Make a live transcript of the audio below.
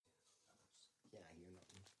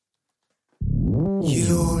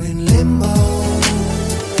You're in limbo. You're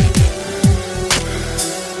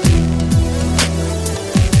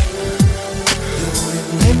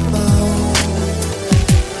in limbo.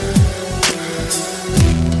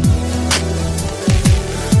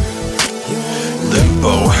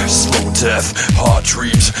 Limbo, slow death, hot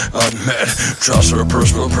dreams unmet. Trust our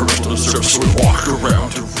personal deserves, so we walk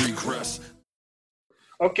around to regress.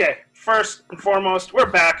 Okay, first and foremost, we're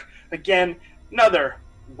back again. Another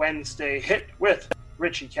Wednesday hit with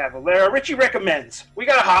Richie Cavalera. Richie Reccomends. We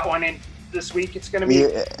got a hot one in this week. It's going to be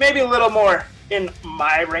maybe a little more in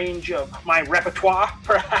my range of my repertoire,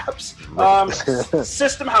 perhaps.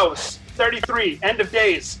 System House 33, End of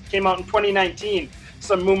Days, came out in 2019.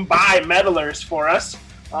 Some Mumbai meddlers for us.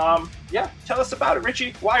 Tell us about it,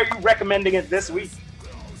 Richie. Why are you recommending it this week?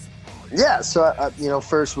 Yeah, so,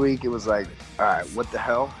 first week it was like, all right, what the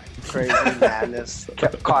hell? Crazy madness.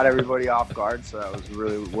 Caught everybody off guard, so that was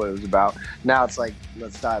really what it was about. Now it's like,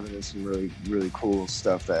 let's dive into some really, really cool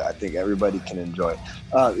stuff that I think everybody can enjoy.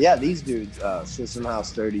 These dudes, System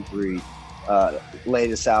House 33,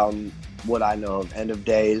 latest album, what I know of, End of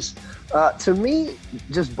Days, to me,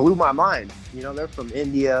 just blew my mind. They're from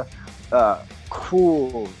India,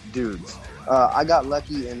 cool dudes. I got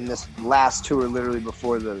lucky in this last tour, literally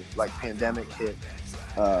before the pandemic hit.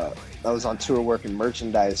 I was on tour working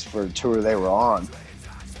merchandise for a tour they were on.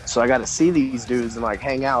 So I got to see these dudes and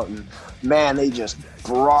hang out, and man, they just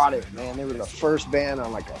brought it, man. They were the first band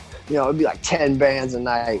on it'd be 10 bands a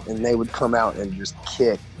night, and they would come out and just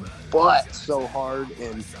kick butt so hard,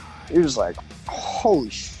 and it was like, holy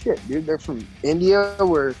shit, dude. They're from India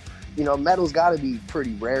where, metal's got to be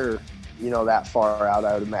pretty rare, that far out,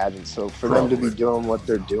 I would imagine. So for them to be doing what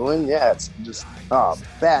they're doing, it's just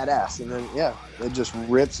badass. And then it just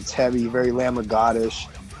rips. It's heavy, very Lamb of God-ish,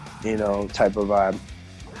 type of vibe.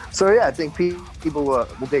 So I think people will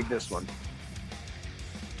dig this one.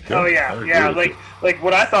 Oh yeah. Like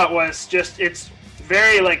what I thought was just, it's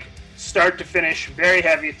very start to finish, very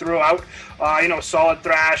heavy throughout. Solid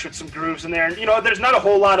thrash with some grooves in there. And, there's not a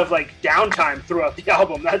whole lot of downtime throughout the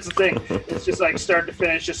album. That's the thing. It's just start to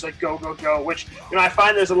finish, just go, go, go, which, I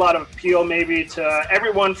find there's a lot of appeal maybe to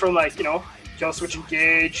everyone from Kill Switch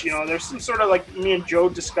Engage. There's some sort of me and Joe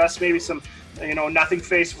discussed maybe some, nothing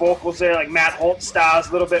face vocals there, like Matt Holt styles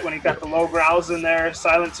a little bit when he got the low growls in there,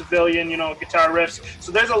 Silent Civilian, guitar riffs.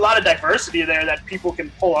 So there's a lot of diversity there that people can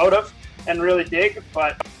pull out of and really dig.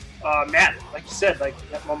 But man, like you said, that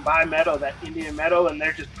Mumbai metal, that Indian metal, and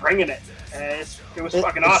they're just bringing it. And it was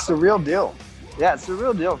fucking awesome. It's the real deal. Yeah, it's the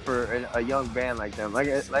real deal for a young band like them. Like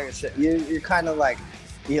I said, you're kind of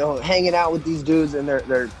hanging out with these dudes, and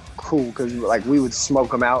they're cool because we would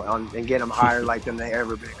smoke them out and get them higher than they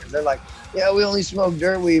ever been. Because they're we only smoke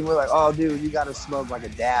dirt weed. We're oh, dude, you got to smoke a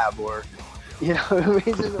dab, or we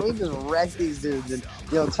just wrecked these dudes and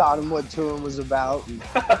taught them what touring was about,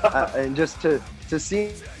 and just to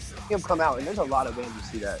see him come out. And there's a lot of bands you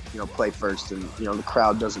see that play first, and the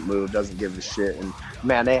crowd doesn't move, doesn't give a shit, and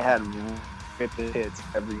man, they had ripping hits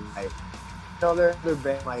every night. They're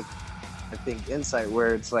band I think Insight,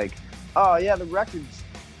 where it's oh yeah, the record's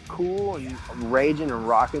cool and raging and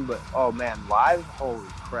rocking, but oh man, live, holy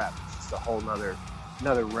crap, it's a whole nother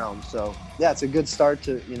realm. So yeah, it's a good start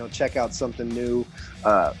to check out something new.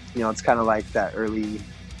 It's kind of like that early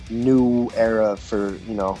new era for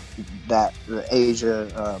the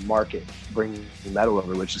Asia market, bringing metal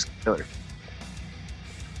over, which is killer.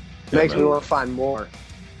 Makes me want to find more.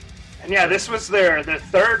 And yeah, this was their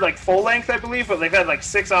third full length, I believe, but they've had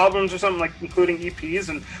 6 albums or something, including EPs.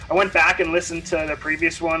 And I went back and listened to the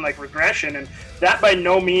previous one, Regression, and that by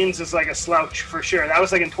no means is a slouch for sure. That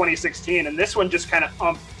was in 2016, and this one just kind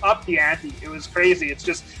of up the ante. It was crazy. It's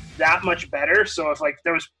just that much better. So if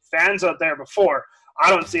there was fans out there before, I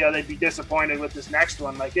don't see how they'd be disappointed with this next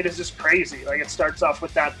one. It is just crazy. It starts off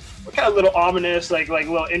with that kind of little ominous,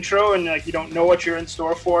 little intro, and you don't know what you're in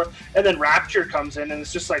store for. And then Rapture comes in, and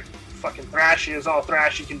it's just fucking thrashy as all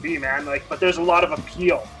thrashy can be, man. But there's a lot of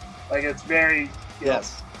appeal. It's very,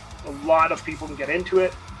 yes, a lot of people can get into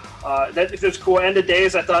it. That if there's cool. End of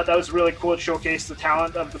Days, I thought that was really cool. It showcased the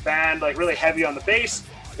talent of the band, really heavy on the bass.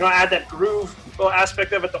 Add that groove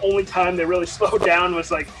aspect of it. The only time they really slowed down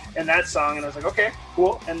was in that song, and I was okay,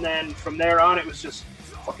 cool. And then from there on, it was just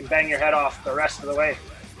fucking bang your head off the rest of the way.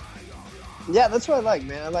 Yeah, that's what I like,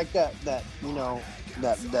 man. I like that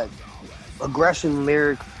aggression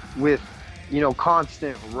lyric with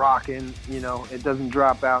constant rocking. It doesn't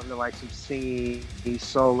drop out into some singy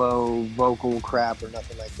solo vocal crap or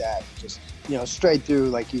nothing like that. Just straight through,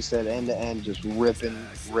 like you said, end to end, just ripping,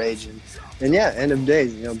 raging. And yeah, End of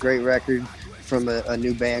Days, great record from a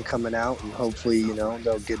new band coming out, and hopefully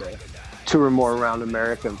they'll get a tour more around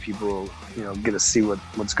America, and people, get to see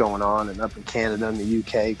what's going on, and up in Canada and the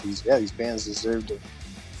UK, because these bands deserve to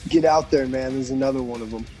get out there, man. There's another one of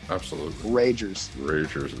them. Absolutely.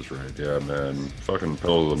 Ragers is right. Yeah, man. Fucking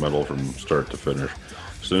pedal to the metal from start to finish.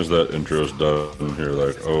 As soon as that intro's done, you're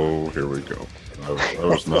like, oh, here we go. I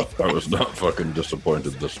was not fucking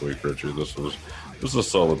disappointed this week, Richie. This was a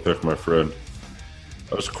solid pick, my friend.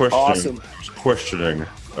 I was questioning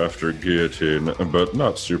after Guillotine, but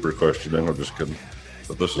not super questioning. I'm just kidding.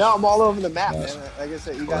 But this is I'm all over the map, man. Like I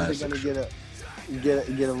said, you guys are gonna get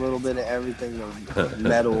a little bit of everything, of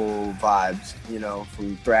metal vibes,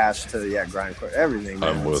 from thrash to grindcore, everything.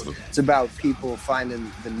 Man. I'm with it. It's about people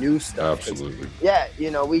finding the new stuff. Absolutely.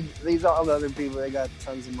 These all the other people, they got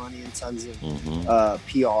tons of money and tons of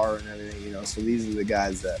PR and everything, so these are the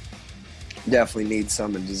guys that definitely need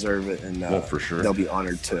some and deserve it, and for sure, they'll be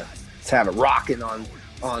honored to have it rocking on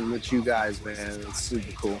with you guys, man. It's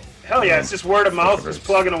super cool. Hell yeah, it's just word of mouth, just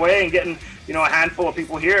plugging away and getting, a handful of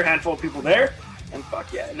people here, a handful of people there, and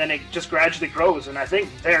fuck yeah. And then it just gradually grows, and I think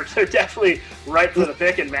they're definitely ripe for the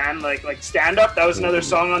picking, man. Like Stand Up, that was another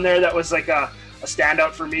song on there that was like a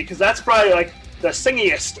standout for me, because that's probably like the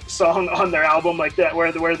singiest song on their album, like that,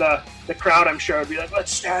 where the crowd, I'm sure, would be like,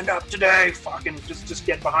 let's stand up today, fucking just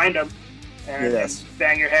get behind them. And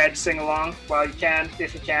bang your head, sing along while you can,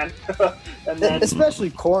 if you can. And then, especially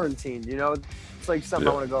quarantined, it's like something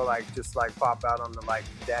I want to go just pop out on the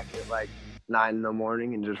deck at 9 in the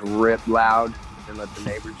morning and just rip loud and let the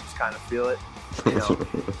neighbors just kind of feel it.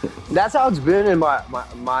 That's how it's been in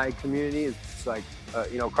my community. It's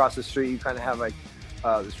across the street you kind of have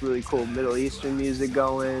this really cool Middle Eastern music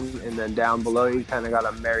going, and then down below you kind of got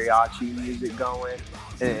a mariachi music going.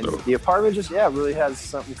 And the apartment just really has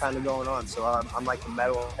something kind of going on. So I'm like the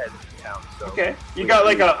metal head in town. So okay, you got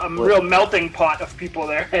a real melting pot of people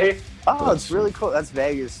there, hey? Oh, it's really cool. That's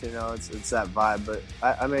Vegas, it's that vibe. But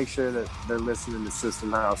I make sure that they're listening to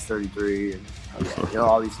System House 33 and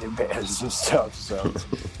all these new bands and stuff. So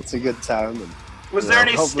it's a good time. And, was there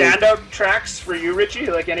any standout tracks for you, Richie?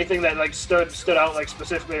 Like anything that stood out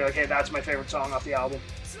specifically? Like, hey, that's my favorite song off the album.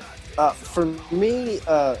 For me,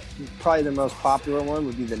 probably the most popular one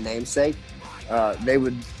would be The Namesake. They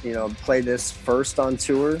would, play this first on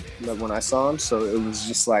tour when I saw them. So it was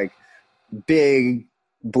just big,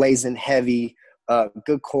 blazing heavy,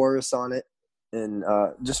 good chorus on it, and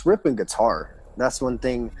just ripping guitar. That's one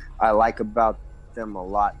thing I like about them a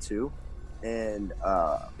lot too. And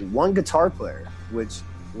one guitar player, which,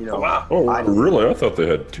 Oh, wow. Really? I thought they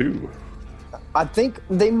had two. I think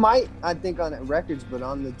they might. I think on records, but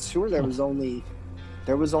on the tour there was only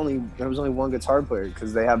one guitar player,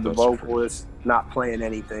 because they have the vocalist not playing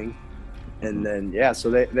anything, and then so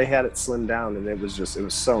they had it slimmed down, and it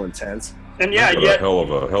was so intense. And yet a hell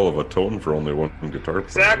of a tone for only one guitar player.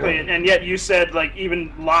 Exactly, and yet you said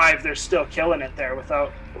even live they're still killing it there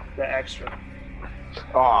without the extra.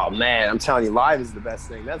 Oh man, I'm telling you, live is the best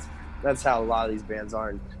thing. That's how a lot of these bands are.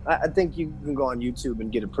 And I think you can go on YouTube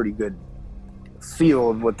and get a pretty good feel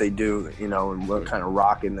of what they do, and what kind of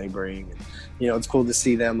rocking they bring. And, it's cool to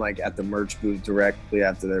see them at the merch booth directly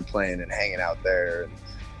after they're playing and hanging out there,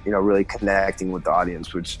 and really connecting with the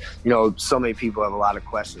audience, which so many people have a lot of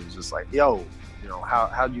questions, just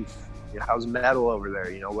how's metal over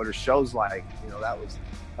there, what are shows like, that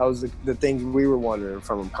was the thing we were wondering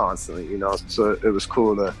from them constantly, so it was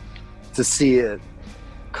cool to see it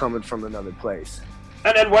coming from another place.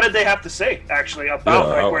 And then what did they have to say, actually,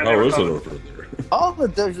 about where they were coming? How is it over there? Oh,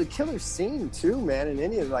 but there's a killer scene, too, man, in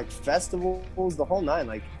India. Festivals, the whole nine.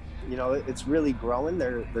 It's really growing.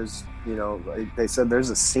 There's, they said there's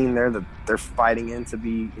a scene there that they're fighting in to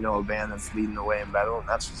be, a band that's leading the way in metal. And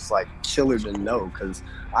that's just, killer to know, because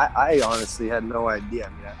I honestly had no idea. I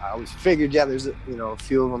mean, I always figured, there's, a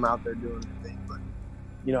few of them out there doing the thing. But,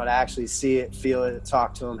 to actually see it, feel it,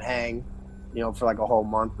 talk to them, hang, for a whole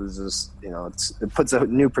month is just, it puts a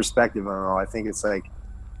new perspective on it all. I think it's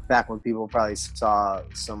back when people probably saw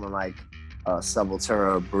someone like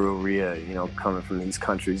Sepultura, Breweria, coming from these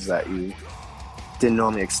countries that you didn't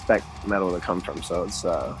normally expect metal to come from. So it's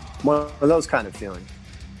one of those kind of feelings.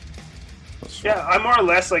 Yeah, I more or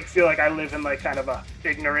less feel I live in kind of a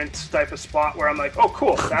ignorant type of spot where I'm oh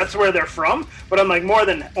cool, that's where they're from, but I'm more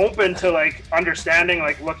than open to understanding,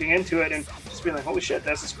 looking into it and just being holy shit,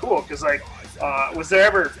 this is cool. Because was there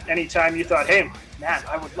ever any time you thought, hey man,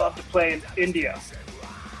 I would love to play in India?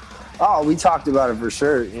 Oh, we talked about it for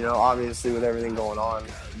sure. Obviously with everything going on,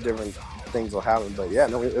 different things will happen. But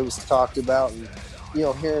it was talked about, and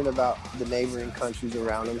hearing about the neighboring countries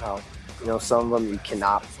around them, how some of them you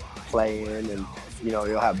cannot play in, and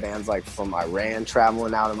you'll have bands from Iran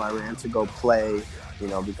traveling out of Iran to go play you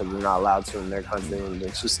know, because they're not allowed to in their country. And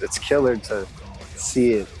it's killer to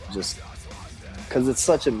see it just because it's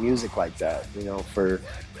such a music like that, you know, for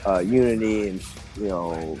unity and, you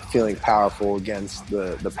know, feeling powerful against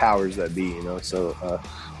the powers that be, you know. So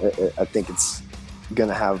I think it's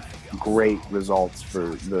gonna have great results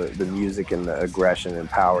for the music and the aggression and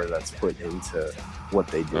power that's put into what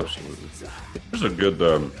they do. Absolutely. There's a good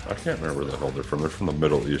I can't remember where the hell they're from. They're from the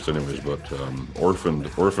Middle East anyways, but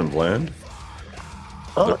Orphaned Land.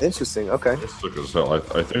 Oh, interesting. Okay. It's sick as hell.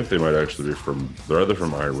 I think they might actually be they're either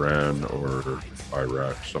from Iran or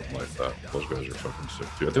Iraq, something like that. Those guys are fucking sick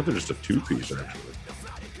too. I think they're just a two-piece actually.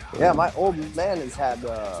 Yeah, my old man has had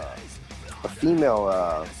a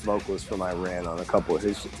female vocalist from Iran on a couple of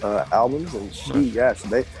his albums, and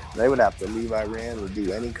they would have to leave Iran or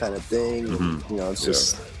do any kind of thing. And, you know, it's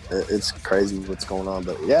just it's crazy what's going on.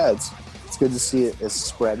 But yeah, it's good to see it's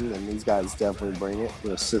spreading, and these guys definitely bring it. You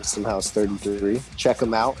know, System House 33, check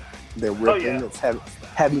them out. They're ripping. It's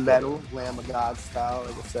heavy metal, Lamb of God style.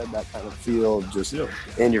 Like I said, that kind of feel, just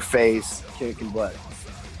in your face, kicking butt.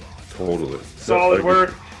 Totally. Solid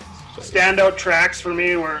work. Standout tracks for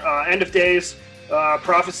me were End of Days,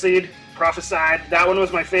 Prophesied. That one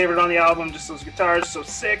was my favorite on the album. Just those guitars, so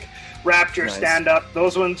sick. Rapture, nice. Stand Up.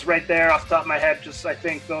 Those ones right there off the top of my head, just I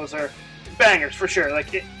think those are bangers for sure.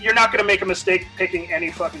 Like, you're not going to make a mistake picking any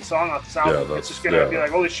fucking song off this album. It's just going to be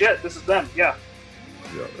like, holy shit, this is them. Yeah,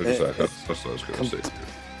 exactly. That's what I was going to say.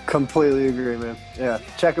 Completely agree, man. Yeah,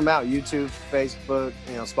 check them out. YouTube, Facebook,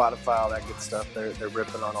 you know, Spotify, all that good stuff. They're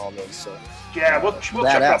ripping on all those. So yeah,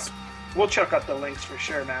 we'll check out the links for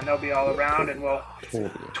sure, man. They'll be all around, and we'll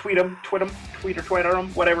tweet them,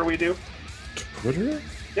 whatever we do. Twitter?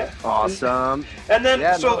 Yeah. Awesome. And then,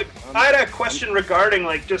 I had a question regarding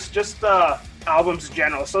like just albums in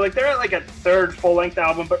general. So like they're at like a third full-length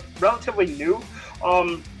album, but relatively new.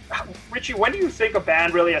 Richie, when do you think a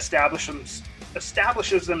band really establishes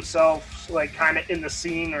themselves like kind of in the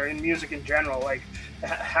scene or in music in general? Like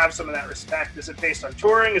have some of that respect. Is it based on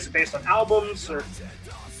touring? Is it based on albums? Or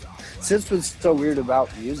since what's so weird about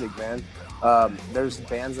music, man. There's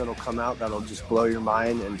bands that'll come out that'll just blow your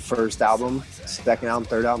mind, and first album, second album,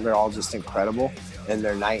 third album, they're all just incredible, and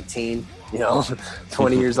they're 19, you know,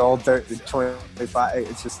 20 years old, 30, 25.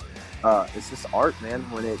 It's just art, man,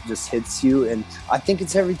 when it just hits you. And I think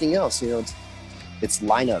it's everything else, you know. It's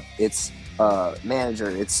lineup, it's manager,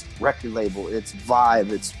 it's record label, it's vibe,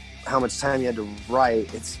 it's how much time you had to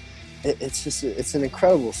write. It's an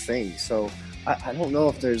incredible thing. So I don't know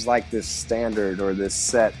if there's like this standard or this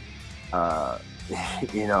set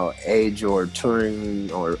you know, age or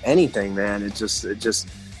touring or anything, man. It just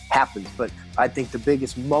happens. But I think the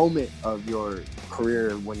biggest moment of your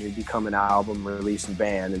career when you become an album releasing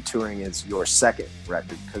band and touring is your second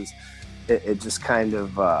record, because it just kind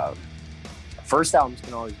of first albums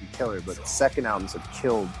can always be killer, but second albums have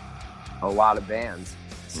killed a lot of bands.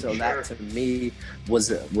 So that to me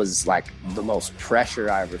was like the most pressure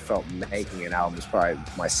I ever felt making an album. Was probably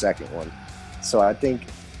my second one. So I think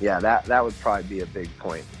that would probably be a big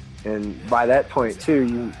point. And by that point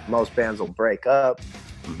too, most bands will break up,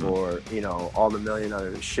 or you know, all the million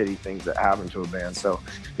other shitty things that happen to a band. So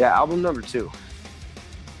yeah, album number 2.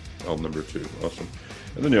 Album number 2, awesome.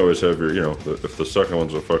 And then you always have your, you know, if the second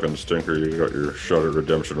one's a fucking stinker, you got your shot at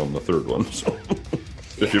redemption on the third one. So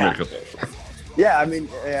if you make it that far. Yeah, I mean,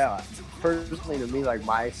 personally to me, like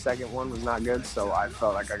my second one was not good, so I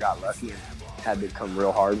felt like I got lucky and had to come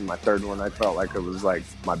real hard. And my third one, I felt like it was like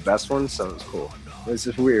my best one, so it was cool. It's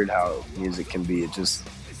just weird how music can be. It just,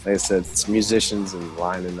 like I said, it's musicians and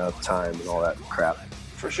lining up time and all that crap.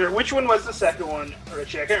 For sure. Which one was the second one,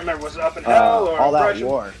 Richie? I can't remember. Was it Up in Hell or All That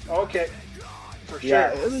War? Okay. For sure.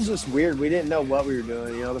 Yeah, it was just weird. We didn't know what we were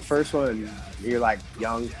doing. You know, the first one, you're like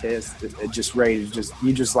young, pissed, it just ready to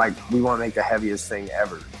you just like, we want to make the heaviest thing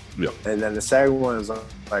ever. Yeah. And then the second one is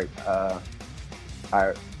like, all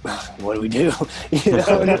right, what do we do? You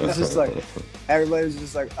know, and it was just like, everybody was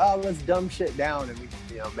just like, oh, let's dumb shit down. And we,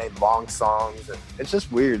 you know, made long songs. And it's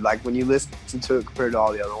just weird. Like when you listen to it compared to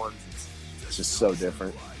all the other ones, it's just so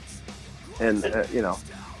different. And, you know,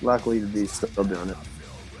 luckily to be still doing it.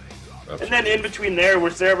 And then in between there,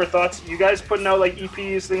 was there ever thoughts, you guys putting out like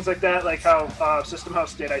EPs, things like that, like how System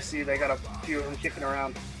House did? I see they got a few of them kicking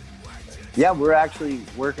around. Yeah, we're actually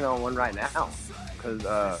working on one right now.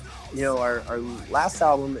 Because, you know, our last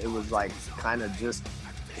album, it was like kind of just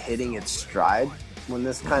hitting its stride when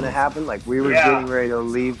this kind of happened. Like we were getting ready to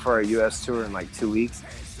leave for our US tour in like 2 weeks.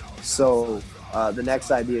 So the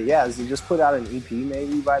next idea, is to just put out an EP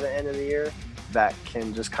maybe by the end of the year that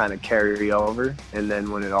can just kind of carry over. And then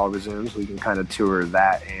when it all resumes, we can kind of tour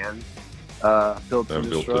that and Built to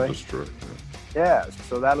Destroy. Yeah,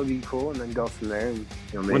 so that'll be cool, and then go from there, and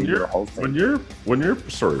maybe do the whole thing. When you're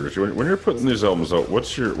sorry, Richie, when you're putting these albums out,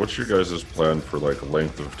 what's your guys' plan for like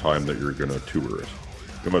length of time that you're gonna tour it?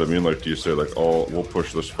 You know what I mean? Like, do you say like, oh, we'll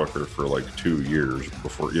push this fucker for like 2 years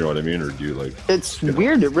before, you know what I mean, or do you like? It's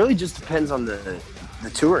weird. It really just depends on the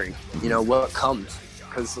touring. What comes,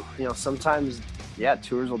 because sometimes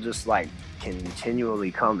tours will just like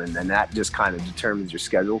continually come, and then that just kind of determines your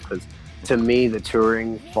schedule. Because to me, the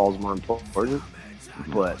touring falls more important.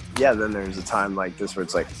 But then there's a time like this where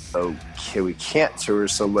it's like, okay, we can't tour,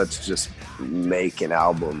 so let's just make an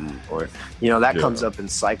album, or that comes up in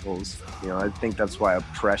cycles. I think that's why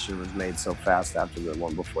Oppression was made so fast after the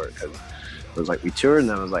one before it, because it was like we toured, and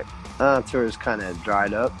then it was like, tour's kind of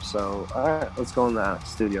dried up, so all right, let's go in the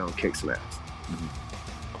studio and kick some ass.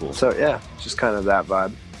 Cool. So just kind of that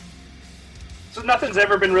vibe. So nothing's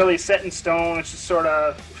ever been really set in stone. It's just sort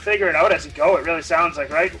of figure it out as you go. It really sounds like,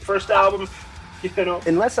 right? First album,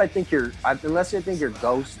 Unless I think you're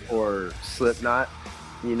Ghost or Slipknot,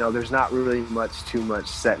 there's not really too much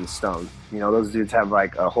set in stone. Those dudes have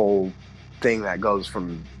like a whole thing that goes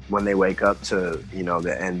from when they wake up to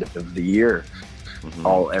the end of the year,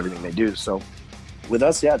 everything they do. So with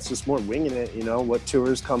us, it's just more winging it. What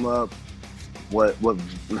tours come up,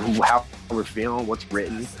 how we're feeling, what's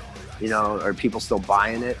written. Are people still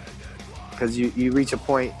buying it? Because you reach a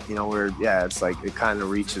point, where it's like it kind of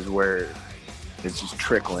reaches where it's just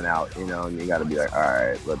trickling out, and you got to be like, all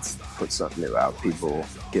right, let's put something new out. People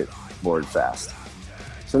get bored fast.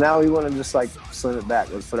 So now we want to just like slim it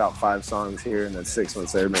back. Let's put out 5 songs here, and then 6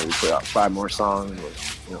 months later, maybe put out 5 more songs,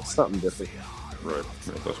 or something different. Right.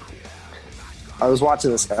 Yeah, that's cool. I was watching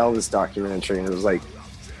this Elvis documentary, and it was like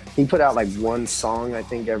he put out like 1 song, I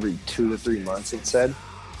think, every 2 to 3 months. It said,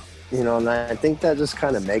 and I think that just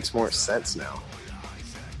kind of makes more sense now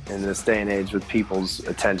in this day and age with people's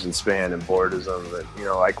attention span and boredom. That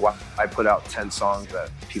like I put out 10 songs that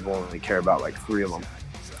people only care about like 3 of them.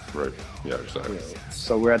 Right. Yeah, exactly.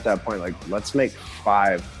 So we're at that point, like, let's make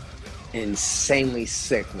 5 insanely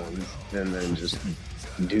sick ones, and then just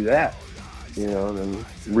do that, and then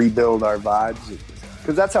rebuild our vibes.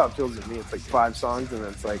 Because that's how it feels to me. It's like 5 songs, and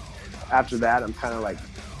it's like after that, I'm kind of like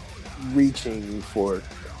reaching for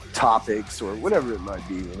topics or whatever it might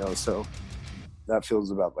be, So that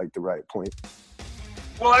feels about like the right point.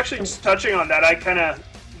 Well, actually, just touching on that, I kind of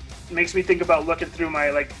makes me think about looking through my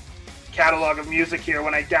like catalog of music here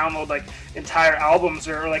when I download like entire albums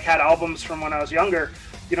or like had albums from when I was younger.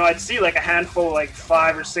 I'd see like a handful, like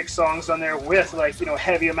 5 or 6 songs on there with like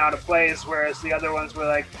heavy amount of plays, whereas the other ones were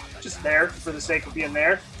like just there for the sake of being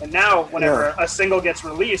there. And now whenever a single gets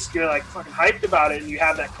released, you're like fucking hyped about it, and you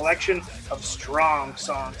have that collection of strong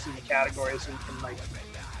songs in the categories and like.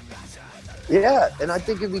 Yeah, and I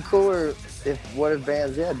think it'd be cooler if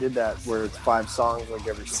bands did that, where it's 5 songs like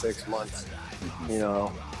every 6 months.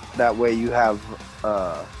 That way you have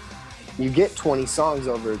you get 20 songs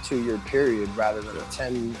over a 2-year period rather than a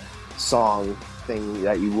 10-song thing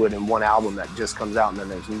that you would in one album that just comes out and then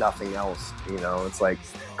there's nothing else. It's like,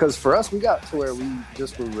 because for us, we got to where we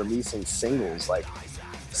just were releasing singles like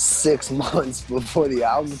 6 months before the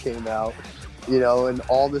album came out. And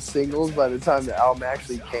all the singles by the time the album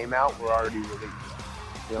actually came out were already released.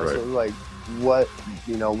 Right. So it was like, what,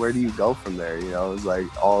 where do you go from there? It's like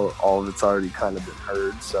all of it's already kind of been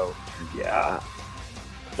heard. So yeah,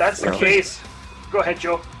 that's the case. Go ahead,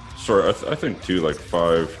 Joe. Sorry, I think too, like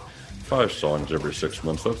 5 songs every 6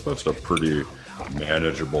 months. That's a pretty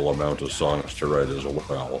manageable amount of songs to write as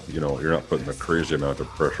well. You're not putting a crazy amount of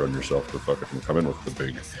pressure on yourself to fucking come in with the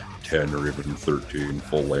big 10 or even 13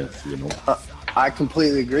 full length. I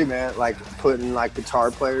completely agree, man. Like putting like guitar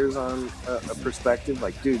players on a perspective.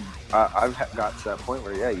 Like, dude, I've got to that point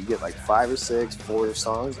where you get like 5 or 6, 4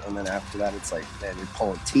 songs, and then after that, it's like, man, you're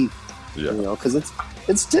pulling teeth. Yeah. Because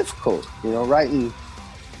it's difficult. Writing.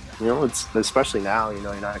 It's especially now.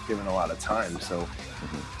 You're not given a lot of time, so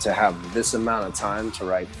to have this amount of time to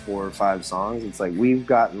write 4 or 5 songs, it's like we've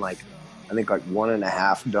gotten like I think like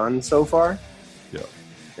 1.5 done so far. Yeah.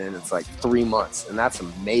 And it's like 3 months, and that's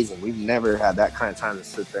amazing. We've never had that kind of time to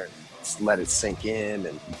sit there and just let it sink in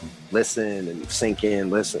and listen and sink in,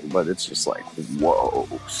 listen. But it's just like, whoa,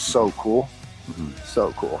 so cool.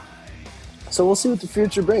 So cool. So we'll see what the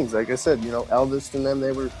future brings. Like I said, Elvis and them,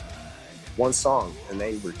 they were 1 song, and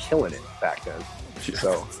they were killing it back then. Yeah.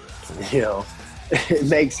 So, it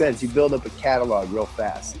makes sense. You build up a catalog real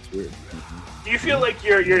fast. It's weird. Do you feel like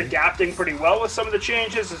you're adapting pretty well with some of the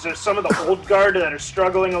changes? Is there some of the old guard that are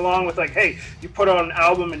struggling along with like, hey, you put on an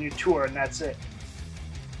album and you tour and that's it?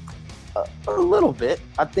 A little bit.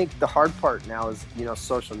 I think the hard part now is,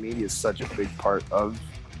 social media is such a big part of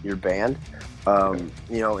your band.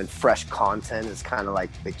 And fresh content is kind of like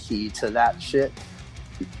the key to that shit.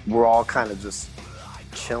 We're all kind of just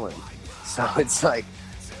chilling. So it's like,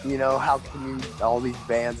 how can all these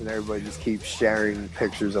bands and everybody just keep sharing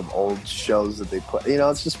pictures of old shows that they put,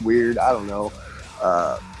 it's just weird. I don't know.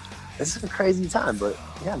 It's a crazy time, but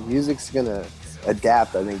yeah, music's gonna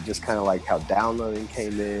adapt. I think just kind of like how downloading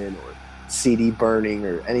came in, or CD burning,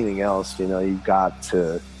 or anything else. You've got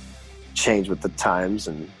to change with the times.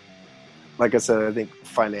 And like I said, I think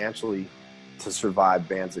financially, to survive,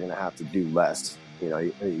 bands are gonna have to do less.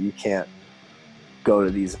 You can't go to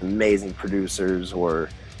these amazing producers or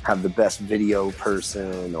have the best video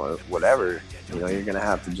person or whatever. You're gonna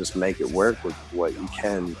have to just make it work with what you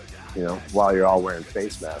can. While you're all wearing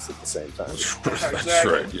face masks at the same time. That's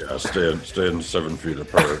right. Yeah, staying 7 feet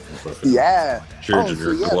apart. Yeah. Changing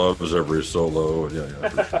your gloves every solo. Yeah.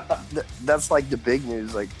 For sure. That's like the big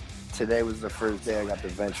news. Like today was the first day I got to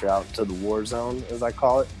venture out to the war zone, as I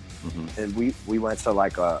call it. Mm-hmm. And we went to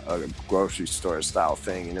like a grocery store style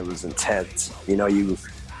thing, and it was intense. You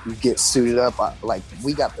get suited up. Like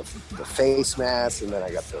we got the face mask, and then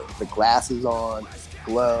I got the glasses on,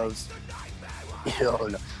 gloves.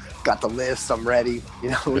 Got the list. I'm ready.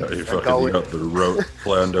 You got the route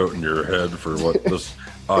planned out in your head for what this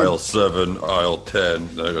aisle 7, aisle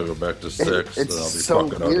 10. Then I gotta go back to 6. It's so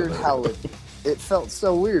weird how it felt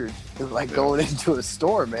so weird. Like going into a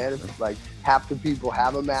store, man. It's like half the people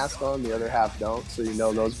have a mask on, the other half don't. So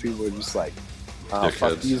those people are just like, oh,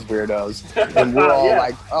 fuck these weirdos, and we're all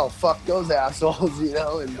like, oh, fuck those assholes,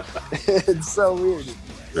 And it's so weird.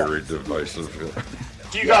 Very divisive.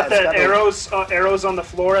 Do you got the arrows on the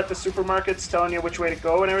floor at the supermarkets telling you which way to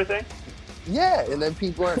go and everything? Yeah, and then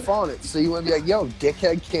people aren't following it. So you want to be like, yo,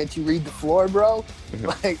 dickhead, can't you read the floor, bro?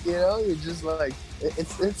 Like, you're just like,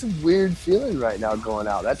 it's a weird feeling right now going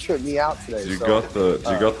out. That tripped me out today. You got the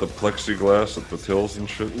plexiglass at the tills and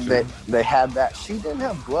shit too? They had that. She didn't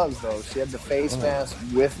have gloves though. She had the face mask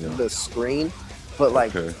with the screen. But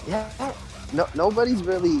like, nobody's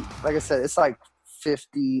really, like I said, it's like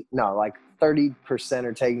 30%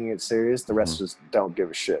 are taking it serious. The rest just don't give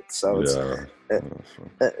a shit. So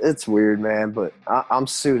it's weird, man. But I'm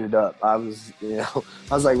suited up. I was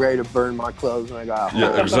like ready to burn my clothes when I got home.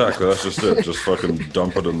 Yeah, exactly. That's just it. Just fucking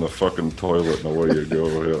dump it in the fucking toilet and away you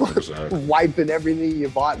go. Yeah, exactly. Wiping everything you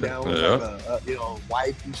bought down with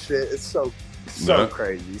wipe and shit. It's so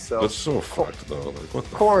crazy. So that's so fucked though. Like what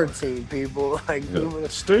the quarantine people? Like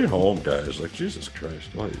stay home, guys. Like Jesus Christ,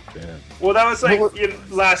 all you can. Well, that was like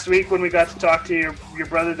last week when we got to talk to your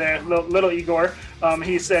brother there, little Igor.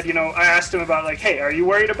 He said, I asked him about like, hey, are you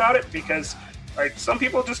worried about it? Because like some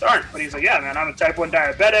people just aren't. But he's like, yeah, man, I'm a type 1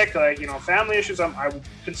 diabetic. Like family issues. I'm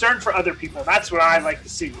concerned for other people. That's what I like to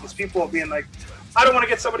see. Is people being like, I don't want to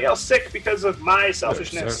get somebody else sick because of my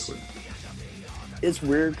selfishness. Yeah, exactly. It's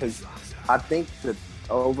weird because I think the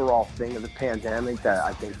overall thing of the pandemic that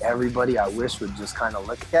I think everybody I wish would just kind of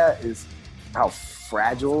look at is how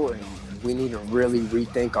fragile, and we need to really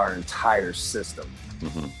rethink our entire system.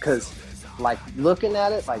 Because like looking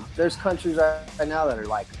at it, like there's countries right now that are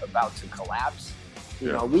like about to collapse.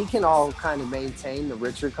 We can all kind of maintain the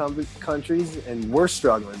richer countries, and we're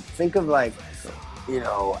struggling. Think of like,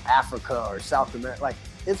 Africa or South America. Like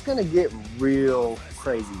it's gonna get real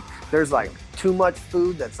crazy. There's like too much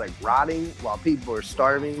food that's like rotting while people are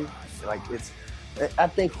starving. Like I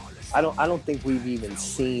don't think we've even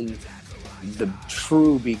seen the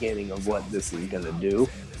true beginning of what this is gonna do.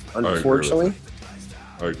 Unfortunately,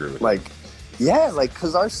 I agree with like, yeah, like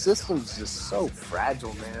because our system's just so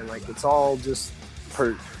fragile, man. Like it's all just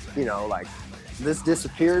like this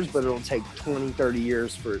disappears, but it'll take 20, 30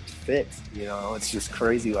 years for it to fix. It's just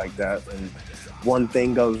crazy like that. And one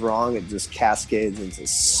thing goes wrong, it just cascades into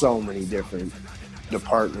so many different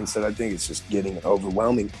departments that I think it's just getting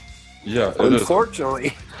overwhelming. Yeah,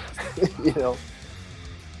 unfortunately,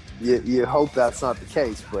 you hope that's not the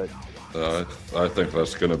case, but I think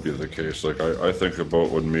that's going to be the case. Like I think about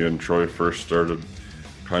when me and Troy first started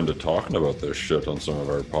kind of talking about this shit on some of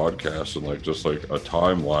our podcasts, and like just like a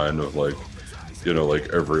timeline of like, like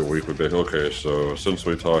every week we'd be like, okay, so since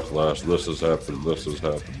we talked last, this has happened, this has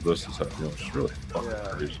happened, this has happened. It's really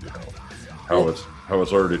fucking crazy, how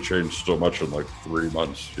it's already changed so much in like 3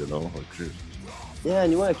 months, like Jesus. Yeah,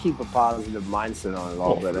 and you want to keep a positive mindset on it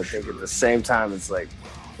all, but I think at the same time it's like,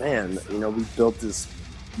 man, we built this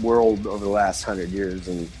world over the last 100 years,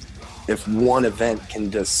 and if one event can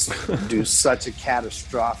just do such a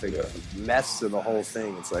catastrophic mess to the whole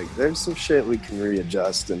thing, it's like there's some shit we can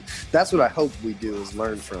readjust, and that's what I hope we do is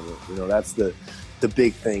learn from it. That's the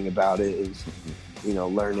big thing about it is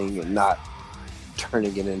learning and not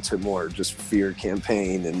turning it into more just fear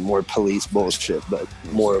campaign and more police bullshit, but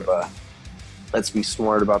more of a let's be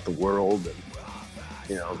smart about the world and,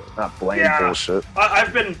 you know, not blame bullshit.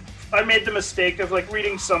 I made the mistake of like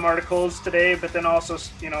reading some articles today, but then also,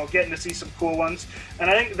 you know, getting to see some cool ones. And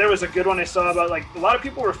I think there was a good one I saw about like a lot of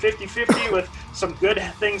people were 50-50 with some good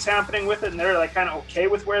things happening with it, and they're like kind of okay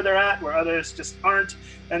with where they're at, where others just aren't.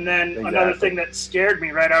 And then another thing that scared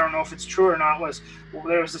me, right, I don't know if it's true or not, was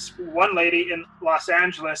there was this one lady in Los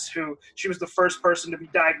Angeles who she was the first person to be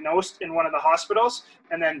diagnosed in one of the hospitals,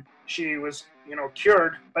 and then she was, you know,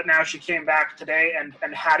 cured, but now she came back today and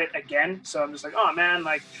had it again. So I'm just like, oh man,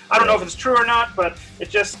 like, I don't know if it's true or not, but it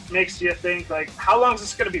just makes you think, like, how long is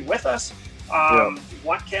this going to be with us?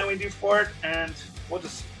 What can we do for it? And we'll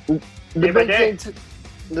just day by day.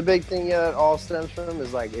 The big thing it all stems from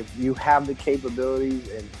is, like, if you have the capabilities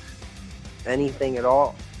and anything at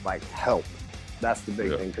all, like, help. That's the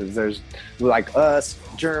big thing, because there's, like, us,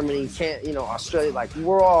 Germany, Australia, like,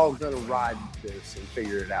 we're all going to ride this and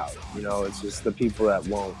figure it out. You know, it's just the people that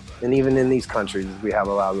won't. And even in these countries, we have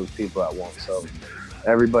a lot of those people that won't. So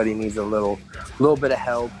everybody needs a little bit of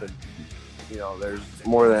help. And, you know, there's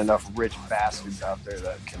more than enough rich bastards out there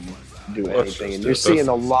that can do anything. And you're seeing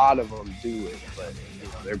a lot of them do it. But,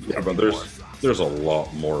 you know, but there's a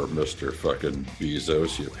lot more Mr. fucking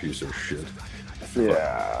Bezos, you piece of shit.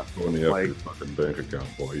 Yeah, going after your fucking bank account,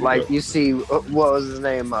 boy. You see, what was his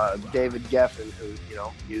name? David Geffen, who, you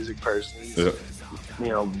know, music person. He's, you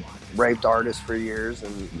know, raped artists for years,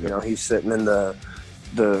 and you know, he's sitting in the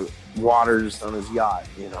waters on his yacht,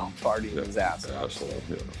 you know, partying his ass off.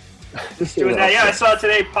 Just doing that. Yeah, I saw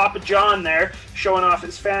today Papa John there showing off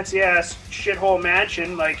his fancy ass shithole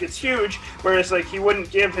mansion. Like, it's huge. Whereas, like, he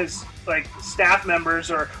wouldn't give his like staff members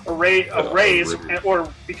or a raise,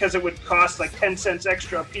 or because it would cost like 10 cents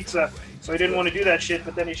extra a pizza. So he didn't want to do that shit.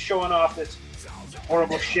 But then he's showing off this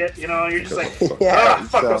horrible shit. You know, you're just like,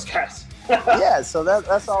 fuck those guys. Yeah, so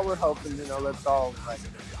that's all we're hoping. You know, let's all like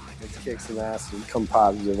let's kick some ass and come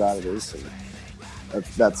positive out of this. And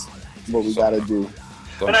that's what we got to do.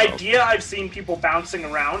 An idea I've seen people bouncing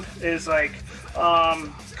around is like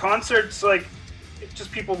concerts, like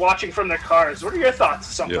just people watching from their cars. What are your thoughts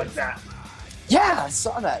on something like that? Yeah, I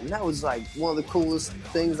saw that, and that was like one of the coolest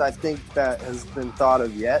things I think that has been thought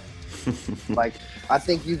of yet. Like, I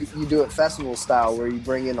think you do it festival style where you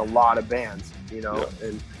bring in a lot of bands, you know,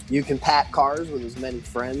 and you can pack cars with as many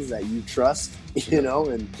friends that you trust, you know,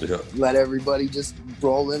 and let everybody just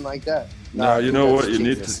roll in like that. Now, you know what? You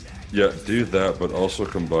need to do that, but also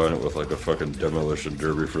combine it with like a fucking demolition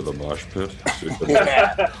derby for the mosh pit. So you can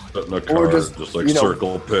sit in a car, or just like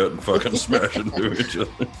circle pit and fucking smash into each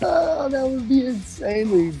other. Oh, that would be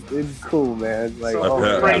insanely cool, man. Like,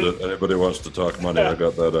 anybody wants to talk money, I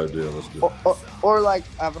got that idea. Let's do it. Or like,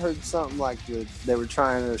 I've heard something like they were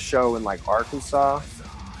trying to show in like Arkansas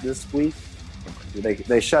this week.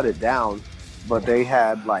 They shut it down, but they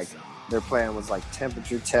had like, their plan was like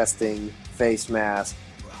temperature testing, face mask,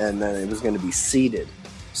 and then it was going to be seated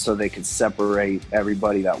so they could separate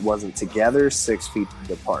everybody that wasn't together 6 feet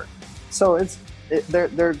apart. So they're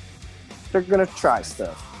going to try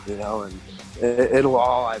stuff, you know, and it'll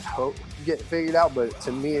all, I hope, get figured out. But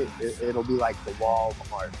to me, it'll be like the wall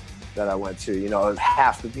of art that I went to. You know,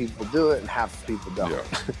 half the people do it and half the people don't.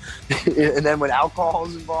 Yeah. And then when alcohol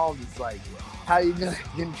is involved, it's like, how are you going to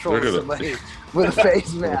control somebody with a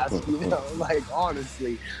face mask, you know? Like,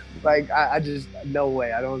 honestly, like, I just, no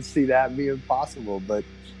way. I don't see that being possible. But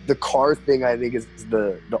the car thing, I think, is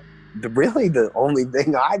the really the only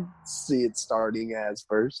thing I see it starting as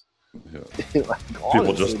first. Yeah. Like, people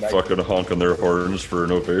honestly, just fucking honking their horns for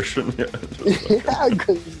an ovation. Yeah,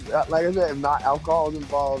 because, like I said, if not alcohol is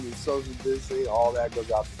involved in social distancing, all that goes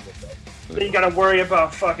out the window. Then you got to worry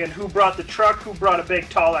about fucking who brought the truck, who brought a big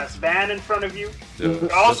tall ass van in front of you,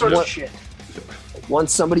 all sorts of shit.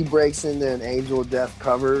 Once somebody breaks into an Angel of Death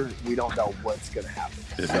cover, we don't know what's gonna happen.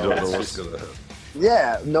 You don't know what's gonna happen.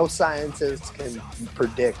 Yeah, no scientist can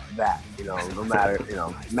predict that. You know, no matter, you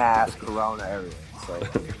know, mask, corona, everything. So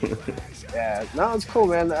yeah, no, it's cool,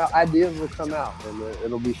 man. The ideas will come out and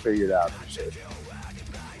it'll be figured out for sure.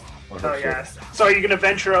 Oh yeah. So are you gonna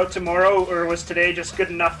venture out tomorrow, or was today just good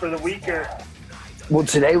enough for the week? Or well,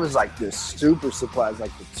 today was like this super supplies.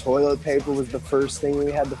 Like the toilet paper was the first thing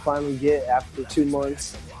we had to finally get after 2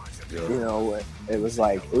 months. Yeah. You know, it was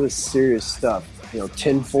like, it was serious stuff. You know,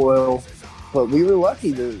 tinfoil. But we were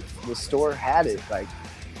lucky the store had it. Like,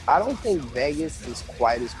 I don't think Vegas is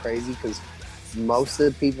quite as crazy because most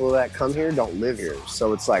of the people that come here don't live here.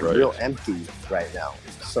 So it's like real empty right now.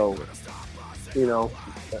 So, you know,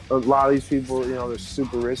 a lot of these people, you know, they're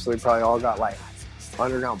super rich. So they probably all got like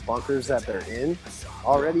underground bunkers that they're in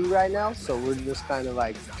already right now. So we're just kind of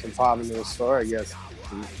like can pop into the store, I guess,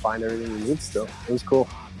 and find everything we need still. It was cool.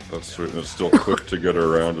 That's sweet. And it's still quick to get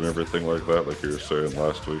around and everything like that. Like you were saying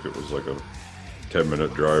last week, it was like a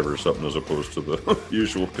 10-minute drive or something as opposed to the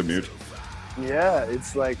usual commute. Yeah,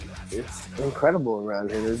 it's incredible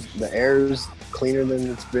around here. The air is cleaner than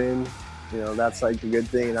it's been. You know, that's like the good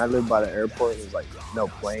thing. And I live by the airport, and there's like no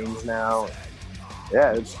planes now.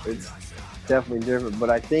 Yeah, it's definitely different. But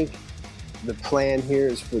I think the plan here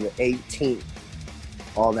is for the 18th.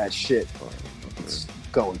 All that shit, it's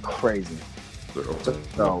going crazy. They're opening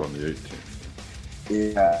up on the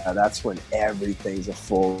 18th. Yeah, that's when everything's a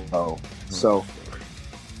full go. So,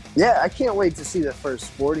 yeah, I can't wait to see the first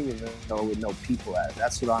sporting event though with no people at it.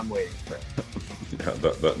 That's what I'm waiting for.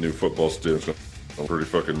 Yeah, that new football stadium's pretty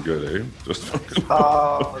fucking good, eh? Just fucking.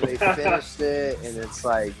 Oh, they finished it, and it's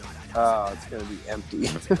like, oh, it's gonna be empty.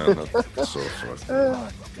 That's so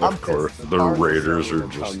funny. Of course, the Raiders are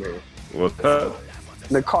just. What's that?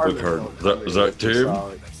 The Cardinals. Is that team?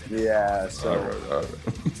 Yeah, so all right.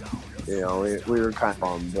 you know, we were kind of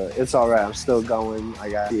bummed, but it's all right. I'm still going. I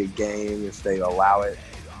got to see a game if they allow it.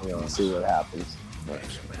 You know, see what happens.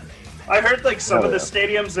 Nice. I heard like some of the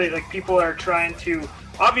stadiums, like people are trying to,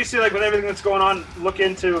 obviously, like with everything that's going on, look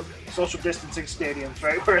into social distancing stadiums,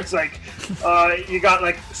 right? Where it's like you got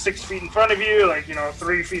like 6 feet in front of you, like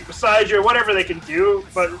 3 feet beside you, or whatever they can do.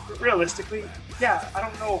 But realistically, yeah, I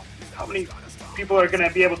don't know how many people are going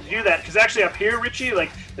to be able to do that, because actually up here, Richie, like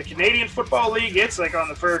the Canadian Football League, it's like on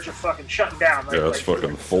the verge of fucking shutting down. Right? Yeah, it's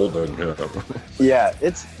fucking folding. Yeah,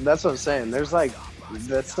 that's what I'm saying. There's like,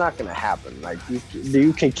 that's not going to happen. Like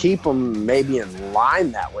you can keep them maybe in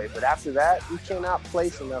line that way, but after that, you cannot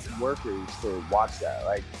place enough workers to watch that.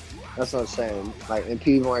 Like that's what I'm saying. Like, and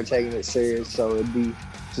people aren't taking it serious, so it'd be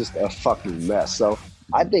just a fucking mess. So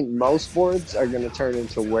I think most sports are going to turn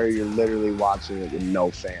into where you're literally watching it with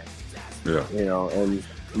no fans. Yeah. And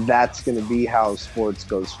that's going to be how sports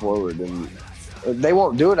goes forward. And they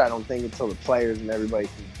won't do it, I don't think, until the players and everybody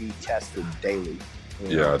can be tested daily.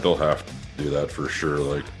 Yeah, they'll have to do that for sure.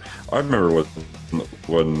 Like, I remember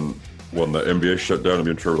when the NBA shut down,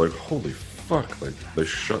 and we were like, holy fuck, like, they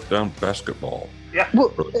shut down basketball. Yeah.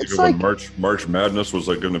 Well, it's like when March Madness was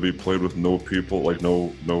like going to be played with no people, like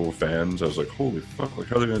no fans. I was like, holy fuck, like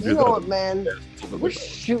how are they going to do that? You know what, man? We're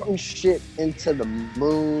shooting shit into the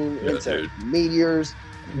moon, into meteors,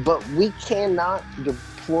 but we cannot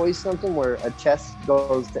deploy something where a test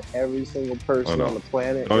goes to every single person on the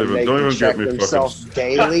planet and they can check themselves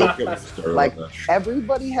daily. Like,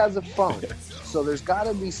 everybody has a phone. So there's got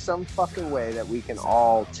to be some fucking way that we can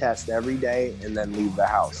all test every day and then leave the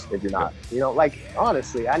house if you're not. Like,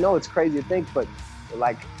 honestly, I know it's crazy to think, but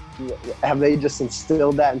like, have they just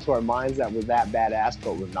instilled that into our minds that we're that badass,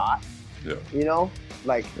 but we're not? Yeah.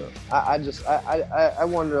 Like, yeah. I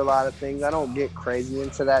wonder a lot of things. I don't get crazy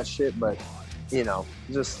into that shit, but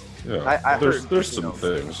just yeah. There's some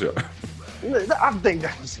things, yeah. I think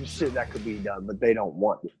there's some shit that could be done, but they don't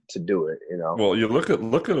want to do it. Well, you look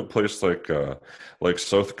at a place like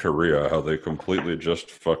South Korea, how they completely just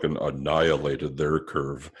fucking annihilated their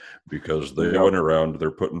curve because they went around. They're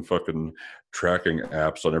putting fucking tracking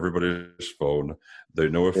apps on everybody's phone. They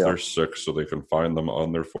know if they're sick, so they can find them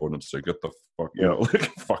on their phone and say, "Get the fuck, like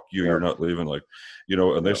fuck you, you're not leaving." Like,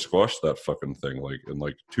 and they squashed that fucking thing like in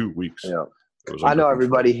like 2 weeks. Yeah. I know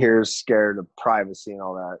everybody here is scared of privacy and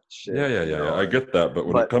all that shit. Yeah. I get that, but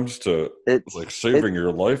when it comes to like saving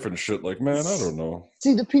your life and shit, like, man, I don't know.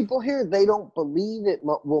 See, the people here, they don't believe it.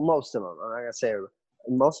 Well, most of them. I'm not gonna say everybody.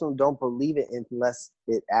 Most of them don't believe it unless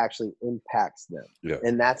it actually impacts them. Yeah.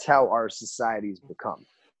 And that's how our society's become.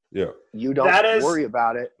 Yeah. You don't worry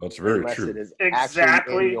about it. That's very unless true. It is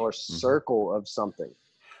actually in your circle of something.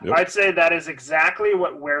 Yep. I'd say that is exactly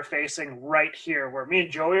what we're facing right here, where me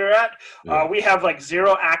and Joey are at. Yeah. We have like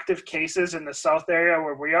 0 active cases in the south area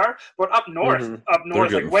where we are, but up north,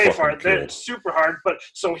 like way far, they're super hard. But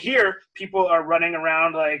so here, people are running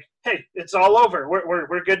around like, hey, it's all over.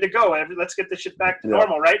 We're good to go. Let's get this shit back to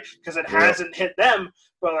normal, right? Because it hasn't hit them,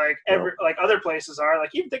 but like like other places are. Like,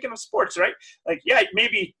 even thinking of sports, right? Like, yeah,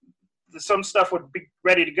 maybe some stuff would be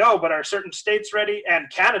ready to go, but are certain states ready?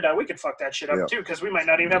 And Canada, we could fuck that shit up too, because we might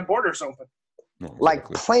not even have borders open. Like,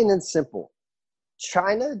 plain and simple,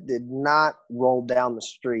 China did not roll down the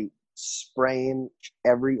street spraying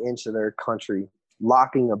every inch of their country,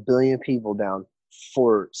 locking 1 billion people down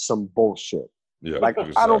for some bullshit. Yeah, like,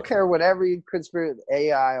 exactly. I don't care what every conspiracy,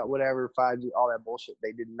 AI, whatever, 5G, all that bullshit,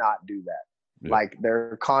 they did not do that. Yeah. Like,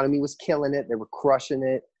 their economy was killing it. They were crushing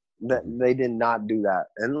it. That they did not do that,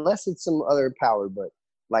 unless it's some other power. But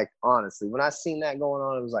Like, honestly, when I seen that going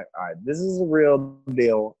on, it was like, all right, this is a real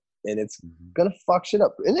deal, and it's gonna fuck shit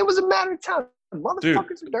up. And it was a matter of time.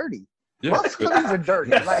 Motherfuckers are dirty. Yeah, Motherfuckers are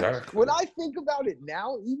dirty. exactly. Like, when I think about it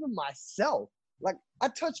now, even myself, like, I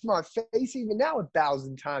touch my face even now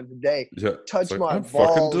 1,000 times a day. Yeah, Touch like, my I'm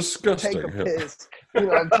balls, fucking disgusting. take a piss,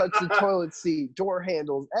 touch the toilet seat, door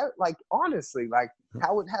handles. Like, honestly, like,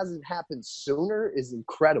 how it hasn't happened sooner is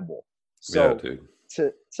incredible. So dude.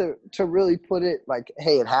 to really put it like,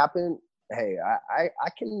 hey, it happened. Hey, I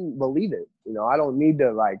can believe it. I don't need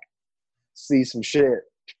to like see some shit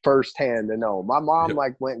firsthand to know. My mom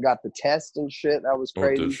like went and got the test and shit. That was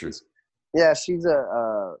crazy. Did she? Yeah, she's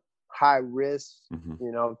a high risk,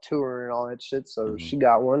 tour and all that shit. So she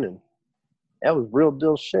got one, and that was real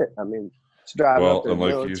deal shit. I mean, to drive up to the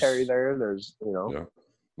military there. There's, Yeah,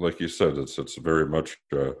 like you said, it's very much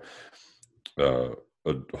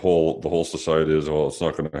the whole society is, well, it's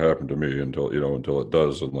not going to happen to me until it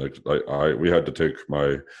does. And like we had to take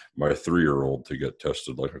my 3-year-old to get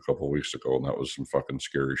tested like a couple of weeks ago, and that was some fucking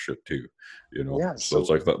scary shit too. Yeah, so it's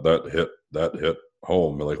like that hit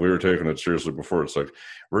home. Like, we were taking it seriously before. It's like,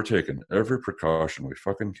 we're taking every precaution we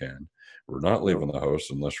fucking can. We're not leaving the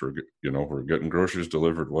house unless we're getting groceries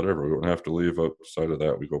delivered, whatever. We don't have to leave outside of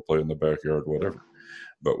that. We go play in the backyard, whatever.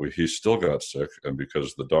 But he still got sick, and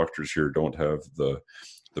because the doctors here don't have the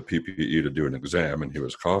PPE to do an exam, and he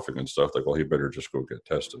was coughing and stuff, like, well, he better just go get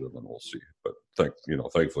tested, and then we'll see. But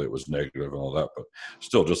thankfully it was negative and all that. But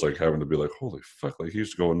still, just like having to be like, holy fuck, like,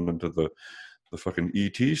 he's going into the fucking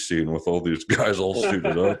ET scene with all these guys all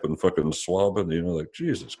suited up and fucking swabbing, like,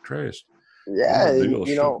 Jesus Christ. Yeah,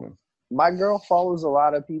 my girl follows a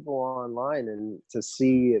lot of people online, and to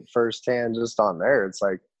see it firsthand just on there, it's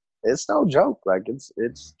like, it's no joke. Like, I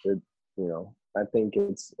think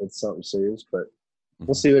it's something serious, but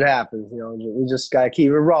we'll see what happens. We just gotta keep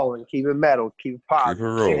it rolling, keep it metal, keep it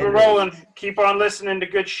positive, keep it rolling, keep on listening to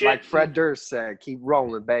good shit. Like Fred Durst said, keep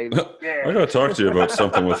rolling, baby. Yeah. I gotta talk to you about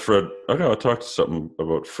something with Fred. I was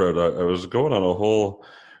going on a whole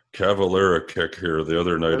Cavalera kick here the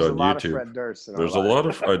other night on YouTube. Fred Durst There's a lot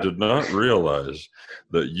of. I did not realize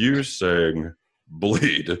that you sang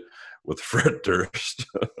 "Bleed" with Fred Durst.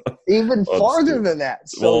 Even farther than that.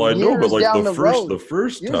 So well, I know, but like the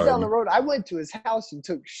first years time down the road, I went to his house and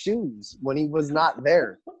took shoes when he was not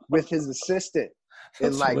there with his assistant.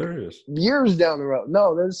 That's and like hilarious. Years down the road.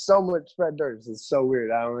 No, there's so much Fred Durst. It's so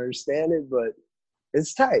weird. I don't understand it, but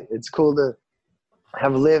it's tight. It's cool to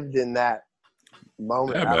have lived in that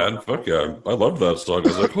moment. Yeah, man. Fuck yeah. I love that song. I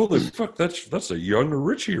was like, holy fuck, that's a young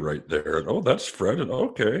Richie right there. And, oh, that's Fred. And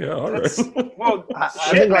okay, yeah, all right. Well, I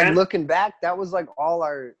think like looking back, that was like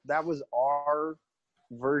that was our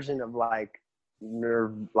version of like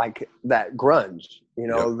like that grunge,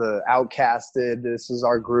 the Outcasted. This is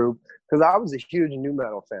our group. Because I was a huge nu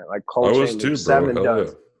metal fan, like Cold Chamber, Seven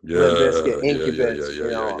Dust, Limp Bizkit, Incubus.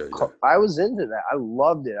 I was into that. I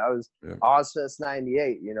loved it. I was Ozfest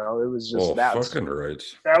 '98. It was just that. Fucking right.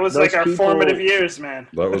 That was like our formative years, man.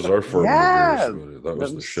 That was our formative years. That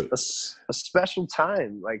was the shit. A special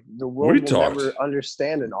time. Like the world will never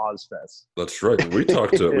understand an Ozfest. That's right. We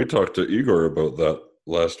talked to Igor about that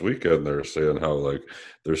last weekend. They're saying how like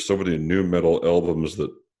there's so many nu metal albums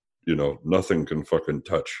that nothing can fucking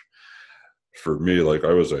touch. For me, like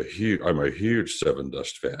I'm a huge Seven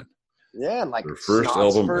Dust fan. Yeah, and like their first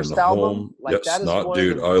album, like that is Snot, one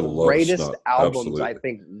dude, of the I love greatest Snot. albums Absolutely. I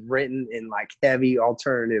think written in like heavy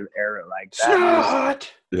alternative era like that.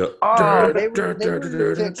 Snot! Yeah. They were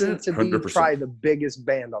fixing to be 100%. probably the biggest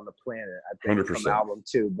band on the planet, I think, 100%. from album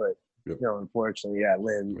 2, but unfortunately,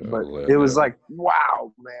 Lynn. Yeah, but Lynn, it was like,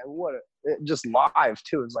 wow, man, just live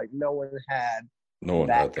too. It was like no one had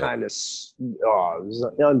that kind of. Oh, it was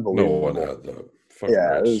unbelievable. No one had that. Fucking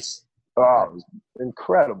it was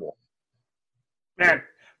incredible. Man,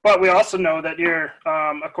 but we also know that you're,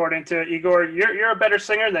 according to Igor, you're a better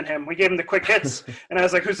singer than him. We gave him the quick hits, and I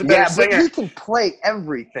was like, who's the better singer? But he can play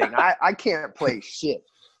everything. I can't play shit.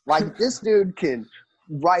 Like, this dude can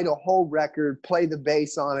write a whole record, play the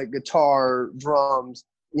bass on it, guitar, drums,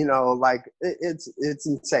 like, it's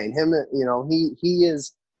insane. Him, he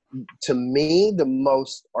is, to me, the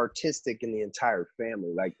most artistic in the entire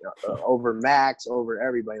family, like over Max, over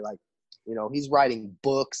everybody. Like, he's writing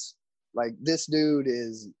books. Like, this dude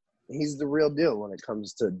he's the real deal when it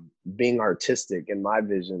comes to being artistic in my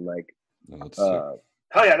vision. Like,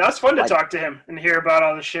 hell yeah, that was fun to talk to him and hear about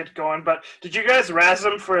all the shit going. But did you guys razz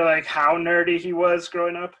him for like how nerdy he was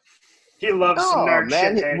growing up? He loves some nerd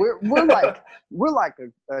shit. Hey? We're like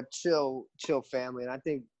a chill family, and I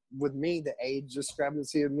think with me, the age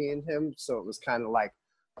discrepancy of me and him, so it was kind of like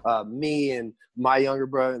me and my younger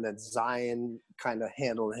brother, and then Zion kind of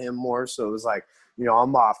handled him more. So it was like, you know,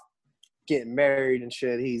 I'm off getting married and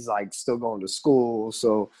shit. He's like still going to school.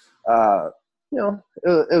 So, you know,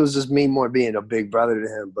 it was just me more being a big brother to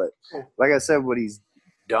him. But like I said, what he's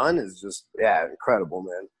done is just, incredible,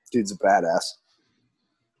 man. Dude's a badass.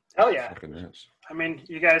 Hell yeah. I mean,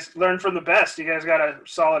 you guys learn from the best. You guys got a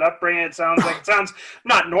solid upbringing. It sounds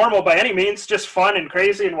not normal by any means, just fun and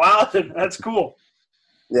crazy and wild, and that's cool.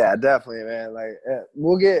 Yeah, definitely, man. Like,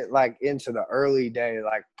 we'll get like into the early day,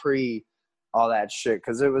 like pre all that shit,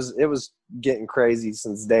 because it was getting crazy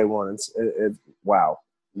since day one. Wow,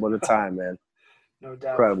 what a time, man. No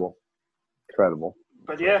doubt. Incredible.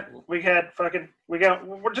 But yeah,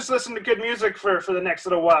 we're just listening to good music for the next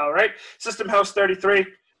little while, right? System House 33,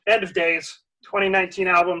 End of Days, 2019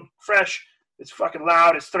 album, fresh. It's fucking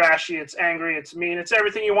loud, it's thrashy, it's angry, it's mean, it's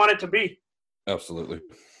everything you want it to be. Absolutely.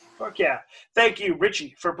 Fuck yeah. Thank you,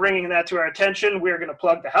 Richie, for bringing that to our attention. We're going to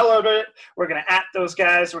plug the hell out of it. We're going to those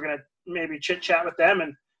guys. We're going to maybe chit-chat with them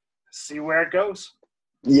and see where it goes.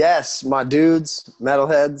 Yes, my dudes,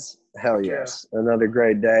 metalheads, hell yes. Yeah. Another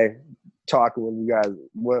great day talking with you guys.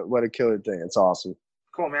 What a killer thing. It's awesome.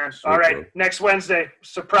 Cool, man. All right, next Wednesday,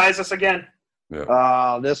 surprise us again.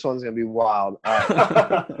 Yeah. This one's going to be wild. All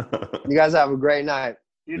right. You guys have a great night.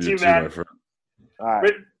 You too, man. My friend. All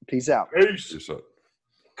right. Peace out. Peace out.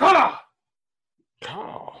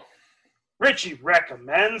 Richie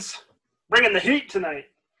Reccomends. Bringing the heat tonight.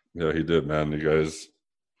 Yeah, he did, man. You guys,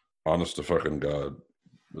 honest to fucking God,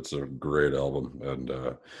 it's a great album, and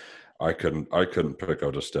I couldn't pick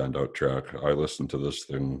out a standout track. I listened to this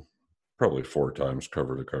thing probably 4 times,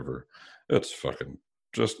 cover to cover. It's fucking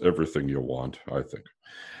just everything you want. I think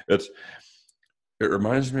it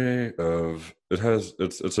reminds me of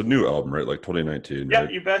it's a new album, right? Like 2019. Yeah,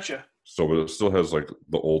 right? You betcha. So it still has like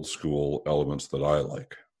the old school elements that I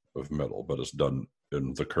like of metal, but it's done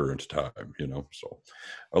in the current time, you know. So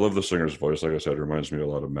I love the singer's voice. Like I said, it reminds me a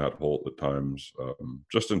lot of Matt Holt at times.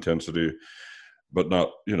 Just intensity, but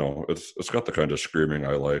not, you know, it's got the kind of screaming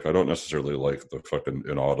I like. I don't necessarily like the fucking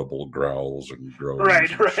inaudible growls and groans. Right.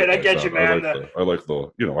 I get that. you, man. I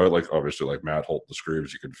like obviously like Matt Holt, the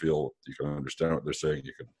screams you can feel, you can understand what they're saying.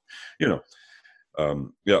 You can, you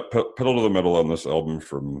know, pedal to the metal on this album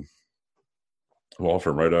from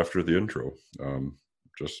right after the intro.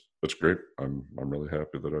 It's great. I'm really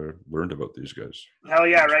happy that I learned about these guys. Hell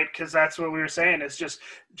yeah, right? Because that's what we were saying. It's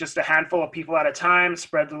just a handful of people at a time,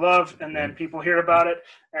 spread the love, and then people hear about it.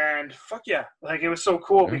 And fuck yeah, like it was so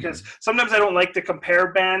cool because sometimes I don't like to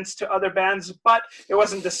compare bands to other bands, but it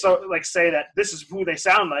wasn't just so like say that this is who they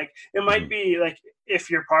sound like. It might be like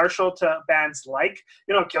if you're partial to bands like,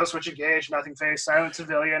 you know, Killswitch Engage, Nothing Face, Silent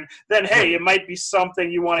Civilian, then hey, it might be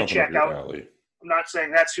something you want to check out. Alley. I'm not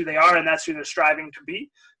saying that's who they are and that's who they're striving to be,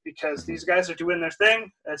 because these guys are doing their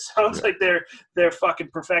thing. It sounds like they're fucking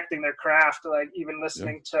perfecting their craft. Like even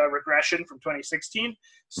listening to Regression from 2016,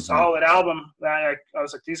 solid album. I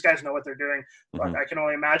was like, these guys know what they're doing. But I can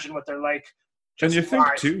only imagine what they're like. And you think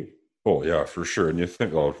too? Oh yeah, for sure. And you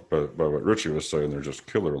think, by what Richie was saying, they're just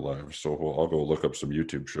killer live. So I'll go look up some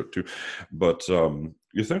YouTube shit too. But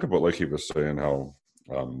you think about, like he was saying, how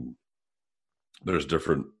there's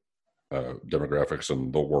different demographics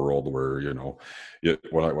in the world where, you know,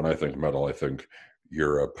 when I think metal, I think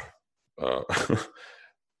Europe,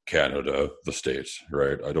 Canada, the States,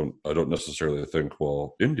 right? I don't necessarily think,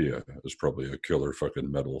 well, India is probably a killer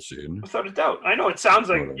fucking metal scene. Without a doubt. I know it sounds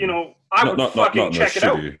like, you know, I would fucking check it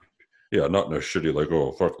out. Yeah, not in a shitty like,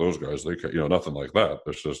 oh fuck those guys, they can't, you know, nothing like that.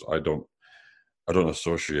 It's just I don't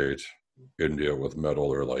associate India with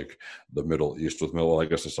metal or like the Middle East with metal. I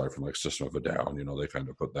guess aside from like System of a Down, you know, they kind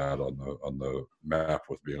of put that on the map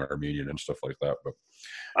with being Armenian and stuff like that. But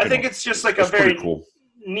I think it's just like a very cool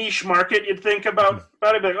niche market. You'd think about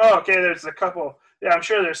it, like, oh, okay, there's a couple. Yeah, I'm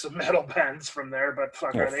sure there's some metal bands from there, but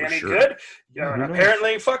fuck, are they any good? Yeah,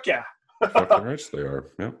 apparently, fuck yeah. Fucking rights they are.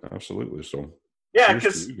 Yeah, absolutely. So yeah,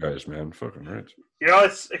 because you guys, man, fucking right. You know,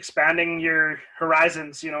 it's expanding your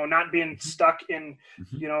horizons. You know, not being stuck in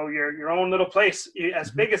you know your own little place.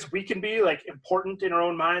 As big as we can be, like important in our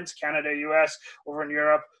own minds, Canada, U.S., over in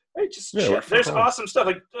Europe. There's awesome stuff.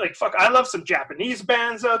 Like fuck, I love some Japanese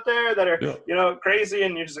bands out there that are you know crazy,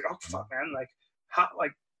 and you're just like, oh fuck, man, like how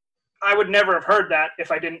like I would never have heard that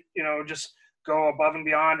if I didn't you know just go above and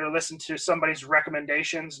beyond or listen to somebody's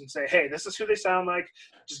recommendations and say, hey, this is who they sound like.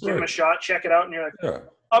 Just give them a shot, check it out, and you're like,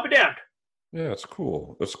 I'll be damned. Yeah, it's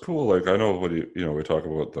cool. It's cool. Like I know what you know. We talk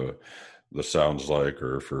about the sounds like,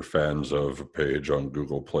 or for fans of a page on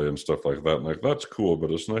Google Play and stuff like that. And like that's cool,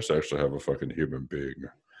 but it's nice to actually have a fucking human being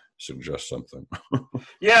suggest something.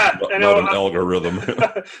 Yeah, not, I know. Not an algorithm.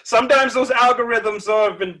 Sometimes those algorithms, though,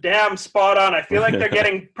 have been damn spot on. I feel like they're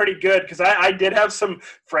getting pretty good because I did have some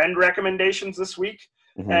friend recommendations this week,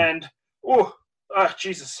 and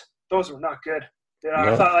Jesus, those were not good. You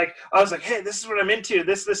know, No. I was like, hey, this is what I'm into,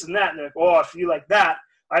 this, and that, and they're like, oh, if you like that,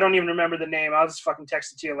 I don't even remember the name. I'll just fucking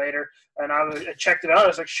text it to you later, and I checked it out. I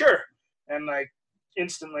was like, sure, and like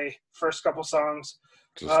instantly, first couple songs.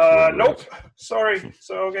 Nope. Sorry.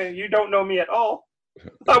 So, okay, you don't know me at all.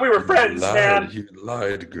 Thought we were friends, man. You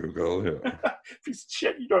lied, Google. Yeah. Piece of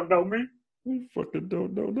shit, you don't know me. I fucking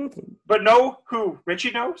don't know nothing. But know who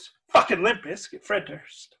Richie knows? Fucking Limp Bizkit, Fred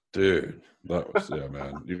Durst. Dude, that was, yeah,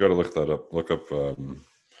 man. You got to look that up. Look up,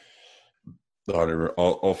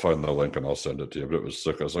 I'll find the link and I'll send it to you. But it was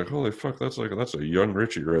sick. I was like, holy fuck, that's a young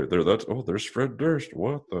Richie right there. There's Fred Durst.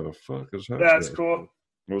 What the fuck is happening? That's cool.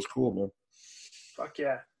 It was cool, man. Fuck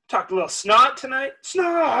yeah. Talked a little snot tonight.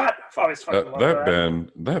 Snot. I've always fucking loved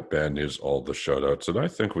that. That band needs all the shout outs. And I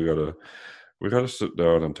think we gotta sit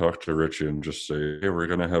down and talk to Richie and just say, hey, we're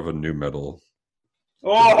gonna have a new metal.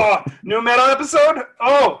 Oh, new metal episode?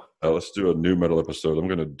 Oh. Let's do a new metal episode. I'm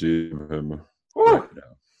gonna DM him right now.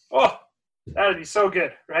 Oh, that'd be so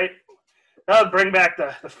good, right? That'll bring back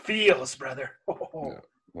the feels, brother. Oh.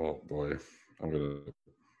 Yeah. Oh boy. I'm gonna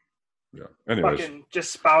anyways. Fucking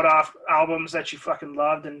just spout off albums that you fucking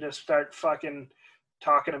loved and just start fucking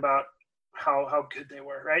talking about how good they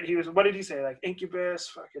were, right? What did he say? Like Incubus,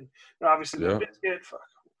 fucking, obviously the Biscuit, fuck,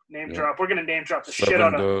 name drop. We're gonna name drop the shit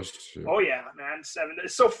out of. Yeah. Oh yeah, man, Seven.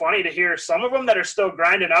 It's so funny to hear some of them that are still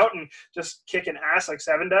grinding out and just kicking ass like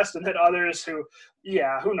Seven Dust, and then others who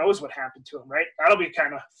knows what happened to them, right? That'll be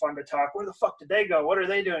kind of fun to talk. Where the fuck did they go? What are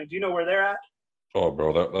they doing? Do you know where they're at? Oh,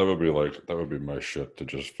 bro, that would be my shit to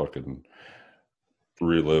just fucking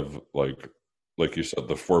relive, like you said,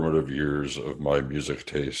 the formative years of my music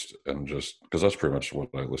taste, and just because that's pretty much what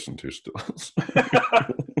I listen to still.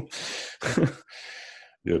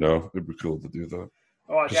 You know, it'd be cool to do that.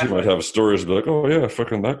 Oh, because you might have stories be like, oh yeah,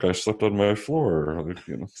 fucking that guy slept on my floor, like,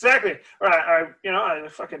 you know. Exactly. Or I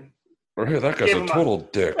fucking. Or hey, that guy's a total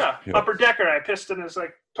dick. Yeah, upper decker. I pissed in his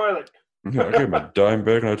toilet. Yeah, I gave him a dime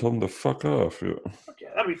bag and I told him to fuck off. Yeah. Okay,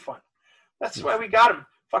 that'd be fun. That's why we got him.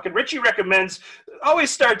 Fucking Richie Recommends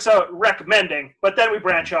always starts out recommending, but then we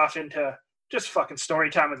branch off into just fucking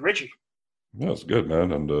story time with Richie. Yeah, it's good,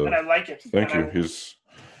 man. And I like it. Thank you. He's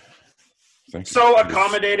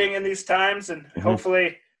accommodating in these times, and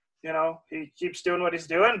hopefully, he keeps doing what he's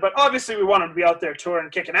doing. But obviously, we want him to be out there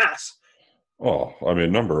touring, kicking ass. Oh, I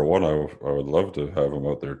mean, number one, I would love to have him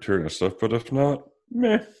out there touring and stuff, but if not,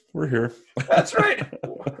 meh, we're here. That's right.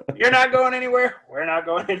 You're not going anywhere. We're not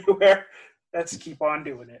going anywhere. Let's keep on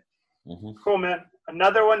doing it. Cool, man.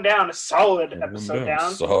 Another one down. A solid episode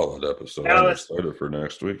down. Solid episode. Now I'm excited for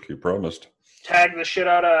next week. He promised. Tag the shit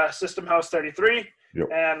out of System House 33 Yep.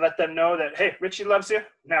 and let them know that, hey, Richie loves you.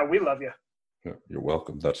 Now we love you. Yeah, you're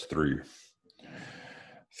welcome. That's 3.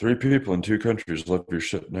 3 people in 2 countries love your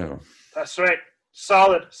shit now. That's right.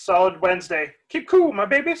 Solid Wednesday. Keep cool, my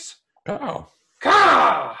babies. Cow.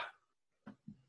 Ka!